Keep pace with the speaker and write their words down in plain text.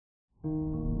Good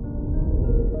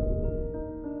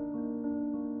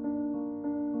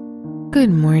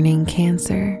morning,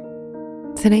 Cancer.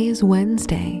 Today is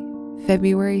Wednesday,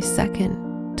 February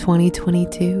 2nd,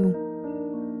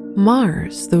 2022.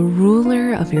 Mars, the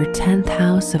ruler of your 10th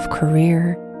house of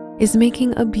career, is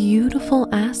making a beautiful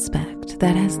aspect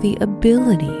that has the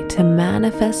ability to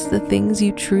manifest the things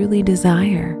you truly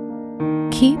desire.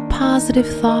 Keep positive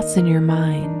thoughts in your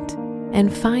mind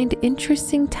and find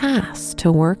interesting tasks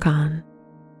to work on.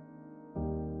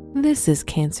 This is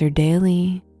Cancer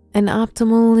Daily, an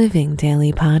optimal living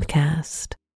daily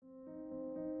podcast.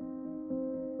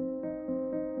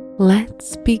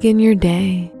 Let's begin your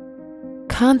day.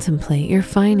 Contemplate your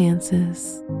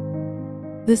finances.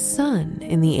 The sun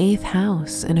in the 8th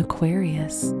house in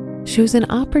Aquarius shows an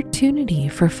opportunity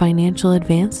for financial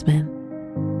advancement.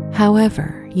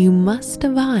 However, you must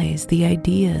devise the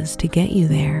ideas to get you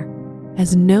there,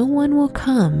 as no one will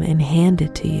come and hand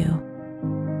it to you.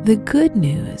 The good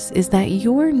news is that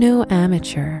you're no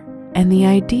amateur and the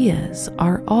ideas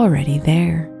are already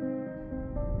there.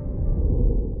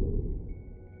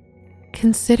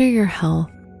 Consider your health.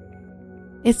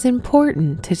 It's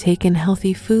important to take in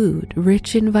healthy food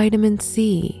rich in vitamin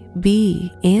C, B,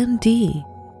 and D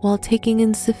while taking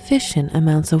in sufficient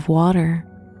amounts of water.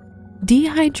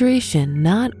 Dehydration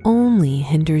not only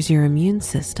hinders your immune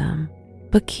system,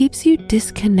 but keeps you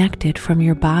disconnected from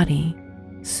your body.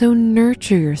 So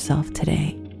nurture yourself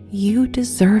today. You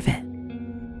deserve it.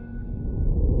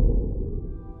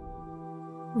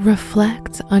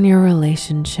 Reflect on your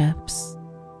relationships.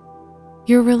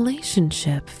 Your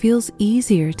relationship feels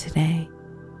easier today,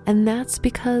 and that's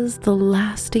because the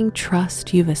lasting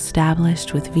trust you've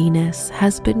established with Venus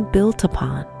has been built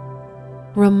upon.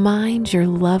 Remind your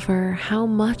lover how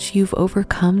much you've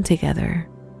overcome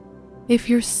together. If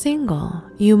you're single,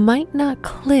 you might not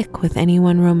click with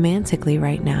anyone romantically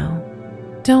right now.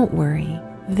 Don't worry,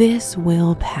 this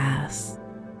will pass.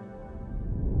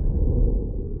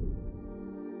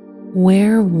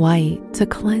 Wear white to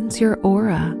cleanse your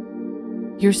aura.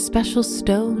 Your special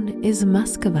stone is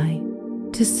muscovite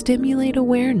to stimulate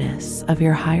awareness of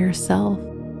your higher self.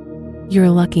 Your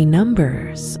lucky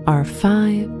numbers are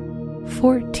 5,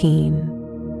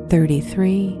 14,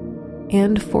 33,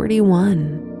 and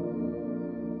 41.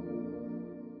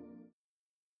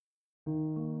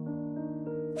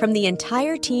 From the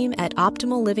entire team at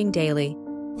Optimal Living Daily,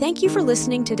 thank you for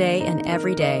listening today and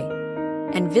every day.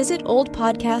 And visit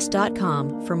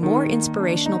oldpodcast.com for more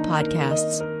inspirational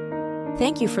podcasts.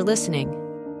 Thank you for listening.